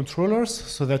on controllers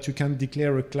so that you can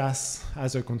declare a class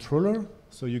as a controller.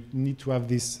 So you need to have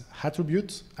this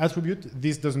attribute.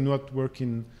 This does not work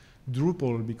in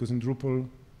Drupal because in Drupal,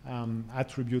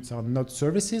 attributes are not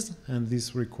services, and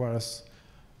this requires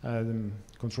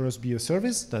controllers be a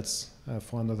service. That's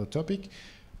for another topic.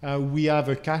 We have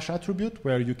a cache attribute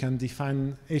where you can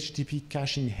define HTTP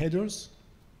caching headers.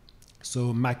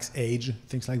 So max age,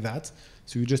 things like that.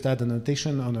 So you just add an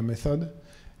annotation on a method,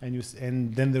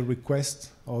 and then the request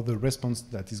or the response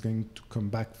that is going to come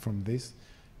back from this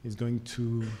is going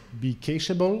to be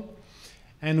cacheable.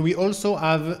 And we also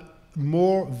have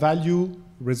more value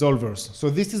resolvers. So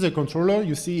this is a controller.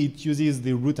 You see it uses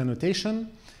the root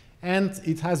annotation, and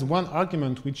it has one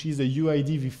argument, which is a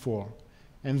UID v4.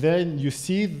 And then you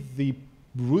see the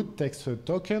root takes a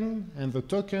token, and the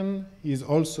token is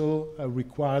also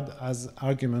required as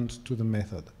argument to the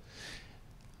method.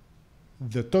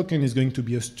 The token is going to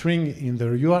be a string in the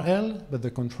URL, but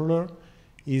the controller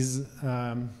is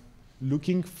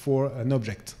looking for an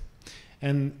object.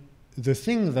 And the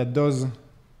thing that does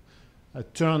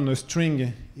turn a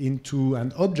string into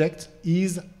an object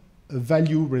is a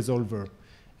value resolver.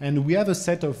 And we have a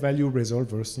set of value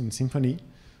resolvers in Symfony.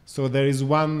 So there is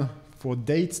one for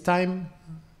date time,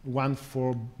 one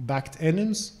for backed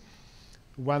enums,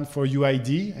 one for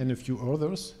UID, and a few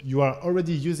others. You are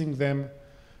already using them,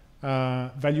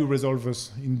 value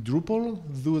resolvers in Drupal.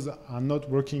 Those are not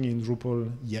working in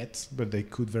Drupal yet, but they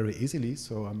could very easily.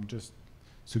 So I'm just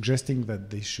suggesting that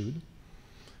they should.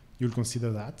 You'll consider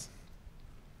that.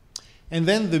 And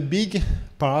then the big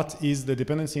part is the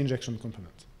dependency injection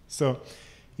component. So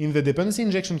in the dependency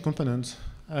injection component,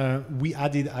 we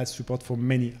added ad support for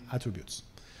many attributes.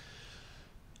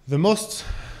 The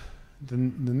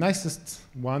nicest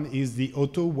one is the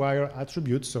auto wire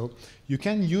attribute. So you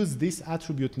can use this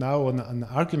attribute now on an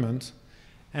argument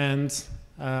and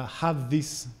have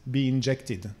this be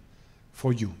injected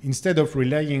for you. Instead of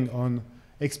relying on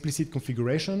explicit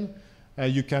configuration,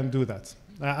 you can do that.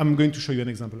 I'm going to show you an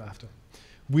example after.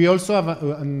 We also have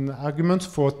an argument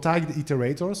for tagged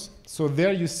iterators. So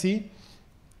there you see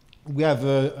we have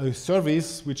a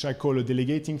service which I call a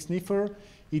delegating sniffer.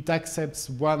 It accepts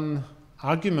one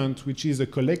argument, which is a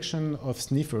collection of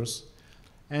sniffers.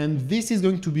 And this is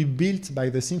going to be built by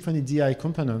the Symfony DI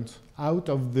component out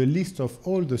of the list of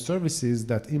all the services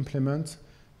that implement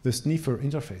the sniffer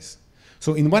interface.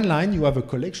 So in one line, you have a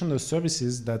collection of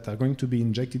services that are going to be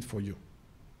injected for you.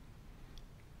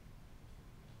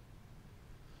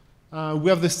 We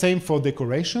have the same for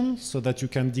decoration, so that you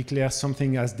can declare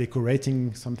something as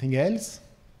decorating something else.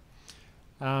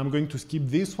 I'm going to skip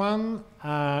this one.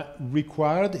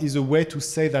 Required is a way to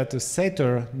say that a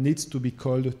setter needs to be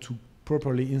called to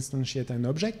properly instantiate an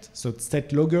object. So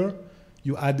set logger,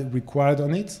 you add required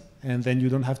on it, and then you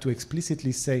don't have to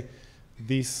explicitly say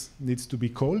this needs to be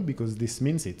called because this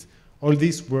means it. All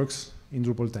this works in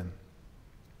Drupal 10.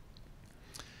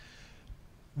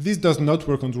 This does not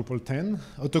work on Drupal 10.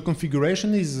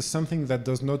 Auto-configuration is something that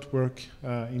does not work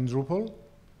in Drupal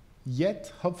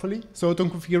yet, hopefully. So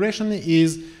auto-configuration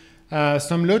is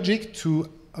some logic to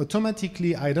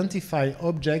automatically identify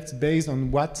objects based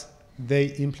on what they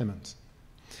implement.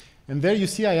 And there you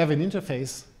see I have an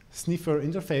interface, sniffer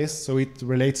interface, so it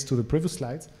relates to the previous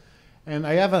slides. And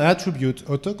I have an attribute,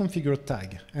 auto-configure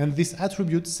tag. And this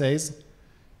attribute says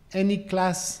any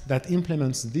class that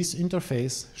implements this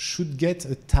interface should get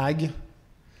a tag,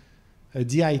 a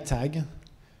DI tag,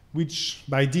 which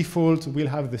by default will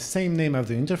have the same name as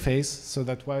the interface. So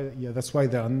that's why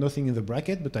there are nothing in the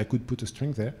bracket, but I could put a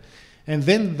string there. And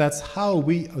then that's how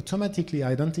we automatically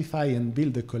identify and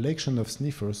build a collection of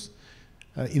sniffers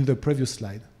in the previous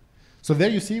slide. So there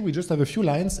you see we just have a few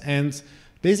lines, and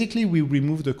basically we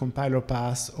remove the compiler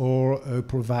pass or a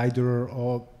provider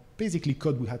or basically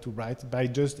code we had to write by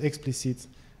just explicit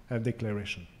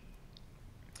declaration.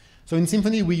 So in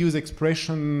Symfony we use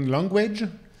expression language,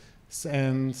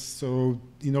 and so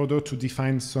in order to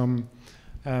define some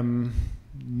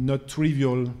not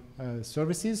trivial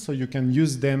services, so you can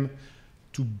use them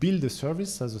to build a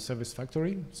service as a service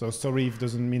factory. So sorry if it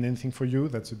doesn't mean anything for you,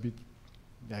 that's a bit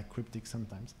cryptic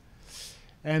sometimes.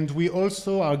 And we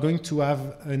also are going to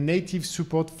have a native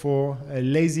support for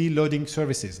lazy loading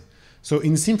services. So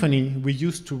in Symfony, we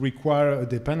used to require a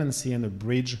dependency and a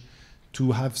bridge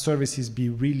to have services be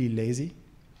really lazy.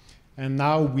 And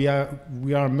now we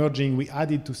are merging, we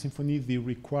added to Symfony the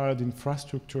required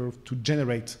infrastructure to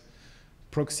generate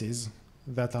proxies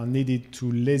that are needed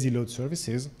to lazy load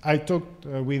services. I talked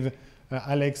with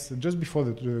Alex just before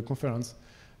the conference,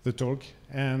 the talk,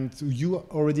 and you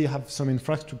already have some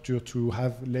infrastructure to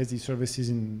have lazy services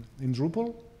in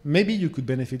Drupal. Maybe you could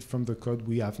benefit from the code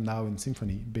we have now in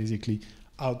Symfony, basically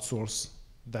outsource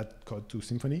that code to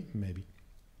Symfony, maybe.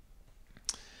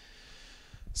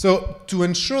 So to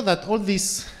ensure that all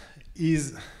this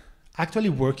is actually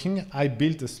working, I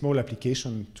built a small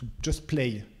application to just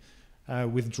play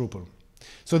with Drupal.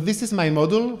 So this is my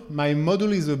model. My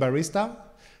model is a barista,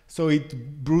 so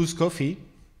it brews coffee.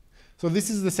 So this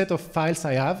is the set of files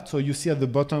I have. So you see at the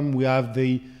bottom we have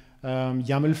the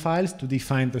YAML files to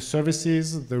define the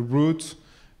services, the root,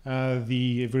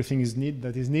 everything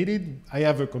that is needed. I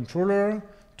have a controller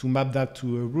to map that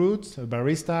to a root, a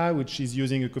barista, which is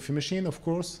using a coffee machine, of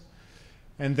course.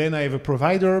 And then I have a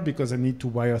provider because I need to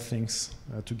wire things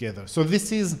together. So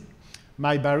this is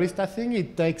my barista thing.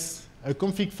 It takes a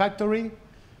config factory.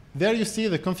 There you see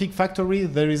the config factory.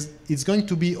 It's going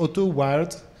to be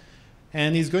auto-wired,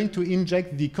 and it's going to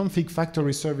inject the config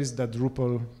factory service that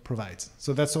Drupal provides.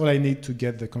 So that's all I need to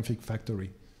get the config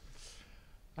factory.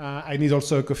 I need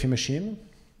also a coffee machine.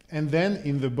 And then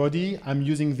in the body, I'm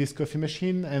using this coffee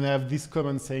machine, and I have this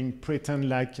command saying pretend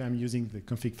like I'm using the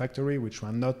config factory, which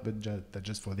I'm not, but that's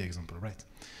just for the example, right?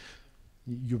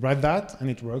 You write that, and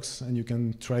it works, and you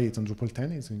can try it on Drupal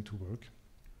 10. It's going to work.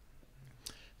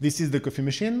 This is the coffee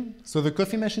machine. So the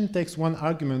coffee machine takes one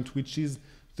argument, which is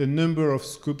the number of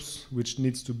scoops which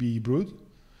needs to be brewed.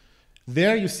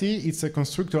 There you see it's a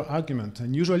constructor argument.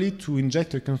 And usually to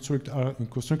inject a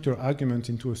constructor argument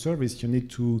into a service, you need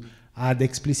to add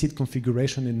explicit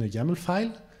configuration in the YAML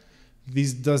file.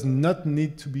 This does not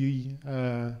need to be,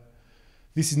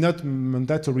 this is not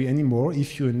mandatory anymore.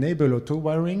 If you enable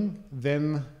auto-wiring,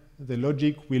 then the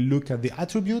logic will look at the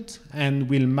attribute and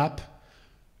will map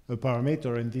a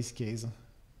parameter in this case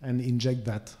and inject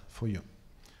that for you.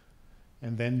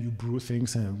 And then you brew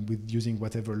things with using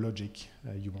whatever logic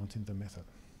you want in the method.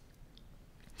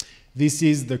 This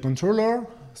is the controller.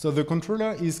 So the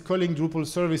controller is calling Drupal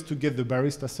service to get the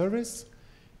barista service.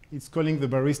 It's calling the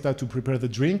barista to prepare the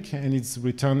drink, and it's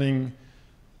returning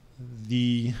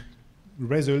the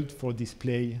result for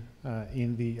display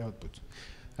in the output.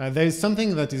 There is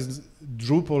something that is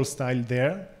Drupal style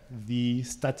there, the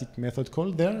static method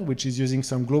call there, which is using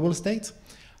some global state.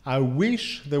 I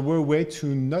wish there were a way to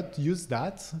not use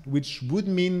that, which would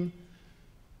mean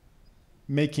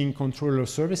making controller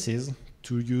services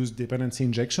to use dependency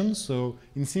injection. So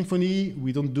in Symfony,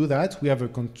 we don't do that. We have a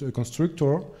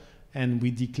constructor, and we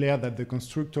declare that the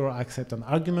constructor accepts an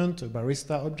argument, a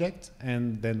barista object,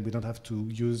 and then we don't have to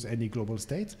use any global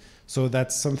state. So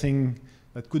that's something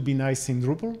that could be nice in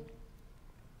Drupal.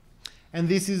 And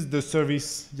this is the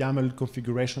service YAML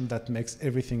configuration that makes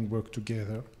everything work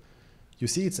together. You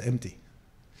see, it's empty.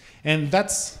 And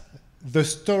that's the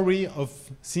story of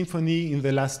Symfony in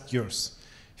the last years.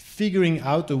 Figuring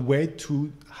out a way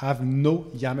to have no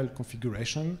YAML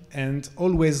configuration and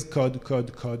always code,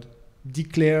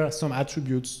 declare some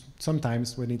attributes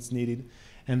sometimes when it's needed,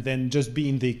 and then just be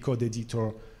in the code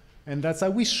editor. And that's I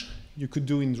wish you could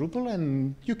do in Drupal,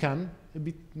 and you can. a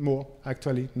bit more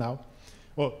actually now.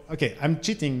 Oh, okay, I'm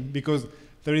cheating because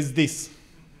there is this.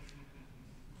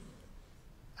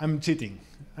 I'm cheating.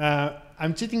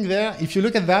 I'm cheating there. If you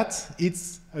look at that,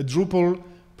 it's a Drupal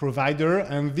provider,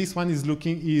 and this one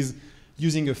is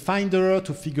using a finder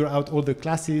to figure out all the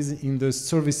classes in the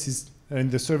services in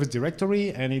the service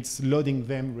directory, and it's loading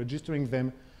them, registering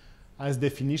them as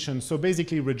definition. So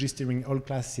basically registering all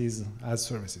classes as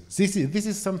services. This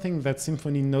is something that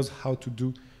Symfony knows how to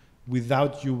do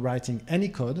without you writing any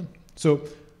code. So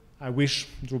I wish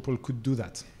Drupal could do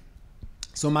that.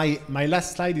 So my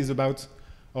last slide is about,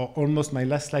 or almost my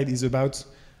last slide is about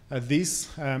this.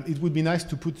 It would be nice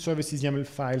to put services YAML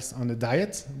files on a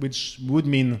diet, which would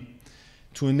mean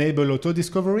to enable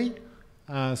auto-discovery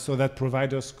so that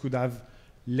providers could have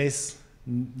less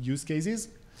use cases.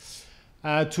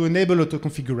 To enable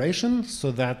auto-configuration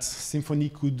so that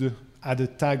Symfony could add a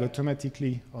tag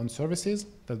automatically on services.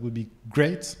 That would be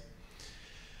great.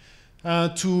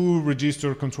 To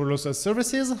register controllers as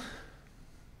services.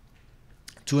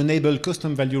 To enable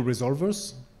custom value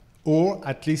resolvers, or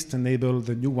at least enable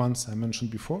the new ones I mentioned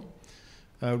before.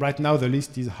 Right now the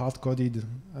list is hard-coded,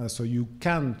 so you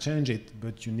can change it,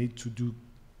 but you need to do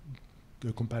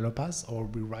the compiler pass or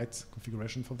rewrite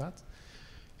configuration for that.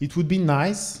 It would be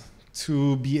nice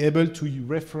to be able to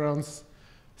reference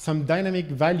some dynamic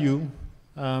value.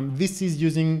 This is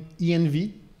using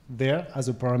env there as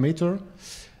a parameter,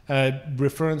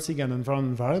 referencing an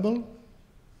environment variable.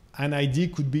 An idea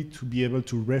could be to be able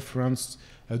to reference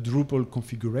a Drupal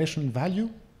configuration value,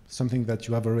 something that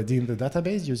you have already in the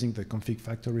database using the config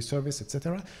factory service,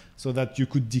 etc., so that you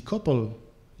could decouple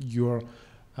your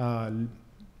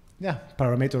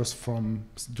parameters from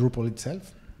Drupal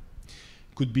itself.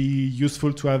 Could be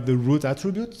useful to have the root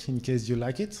attribute in case you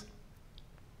like it.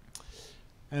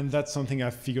 And that's something I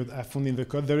found in the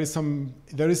code. There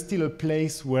is still a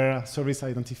place where service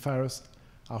identifiers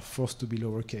are forced to be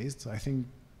lowercase. So I think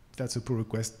that's a pull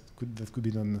request that could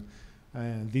be done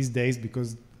these days,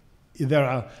 because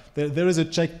there is a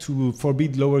check to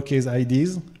forbid lowercase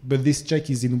IDs, but this check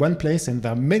is in one place and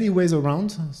there are many ways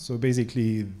around. So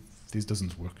basically, this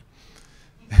doesn't work.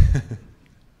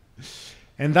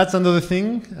 And that's another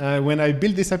thing. When I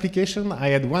built this application, I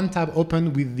had one tab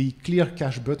open with the clear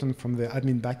cache button from the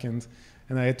admin backend,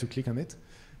 and I had to click on it.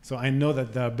 So I know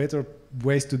that there are better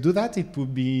ways to do that. It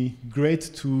would be great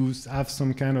to have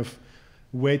some kind of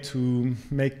way to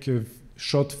make a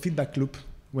short feedback loop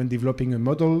when developing a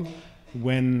model.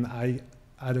 When I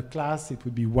add a class, it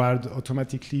would be wired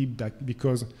automatically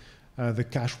because the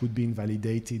cache would be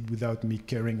invalidated without me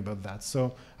caring about that.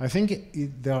 So I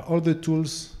think there are other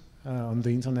tools on the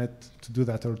internet to do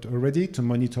that already, to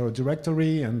monitor a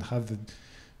directory and have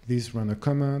this run a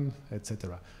command,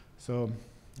 etc. So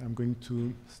I'm going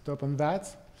to stop on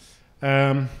that.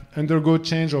 Undergo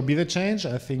change or be the change.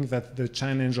 I think that the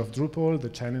challenge of Drupal, the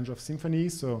challenge of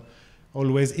Symfony, so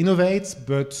always innovate,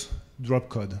 but drop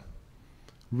code.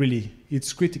 Really,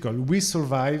 it's critical. We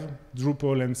survive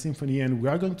Drupal and Symfony, and we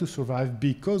are going to survive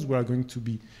because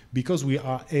we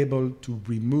are able to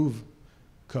remove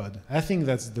code. I think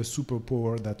that's the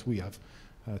superpower that we have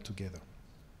together.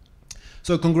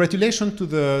 So congratulations to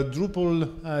the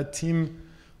Drupal team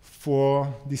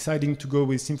for deciding to go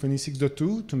with Symfony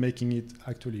 6.2 to making it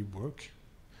actually work.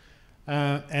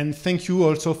 And thank you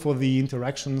also for the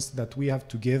interactions that we have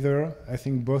together. I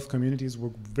think both communities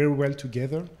work very well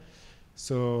together.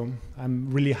 So I'm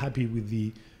really happy with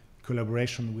the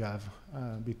collaboration we have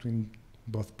between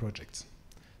both projects.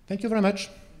 Thank you very much.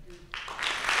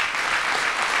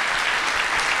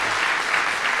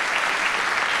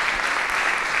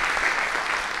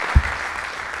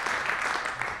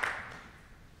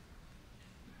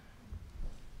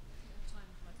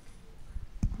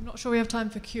 I'm not sure we have time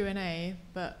for Q&A,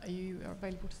 but are you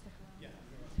available to stick around? Yeah.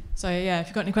 So yeah, if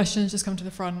you've got any questions, just come to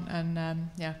the front and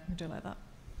yeah, we'll do it like that.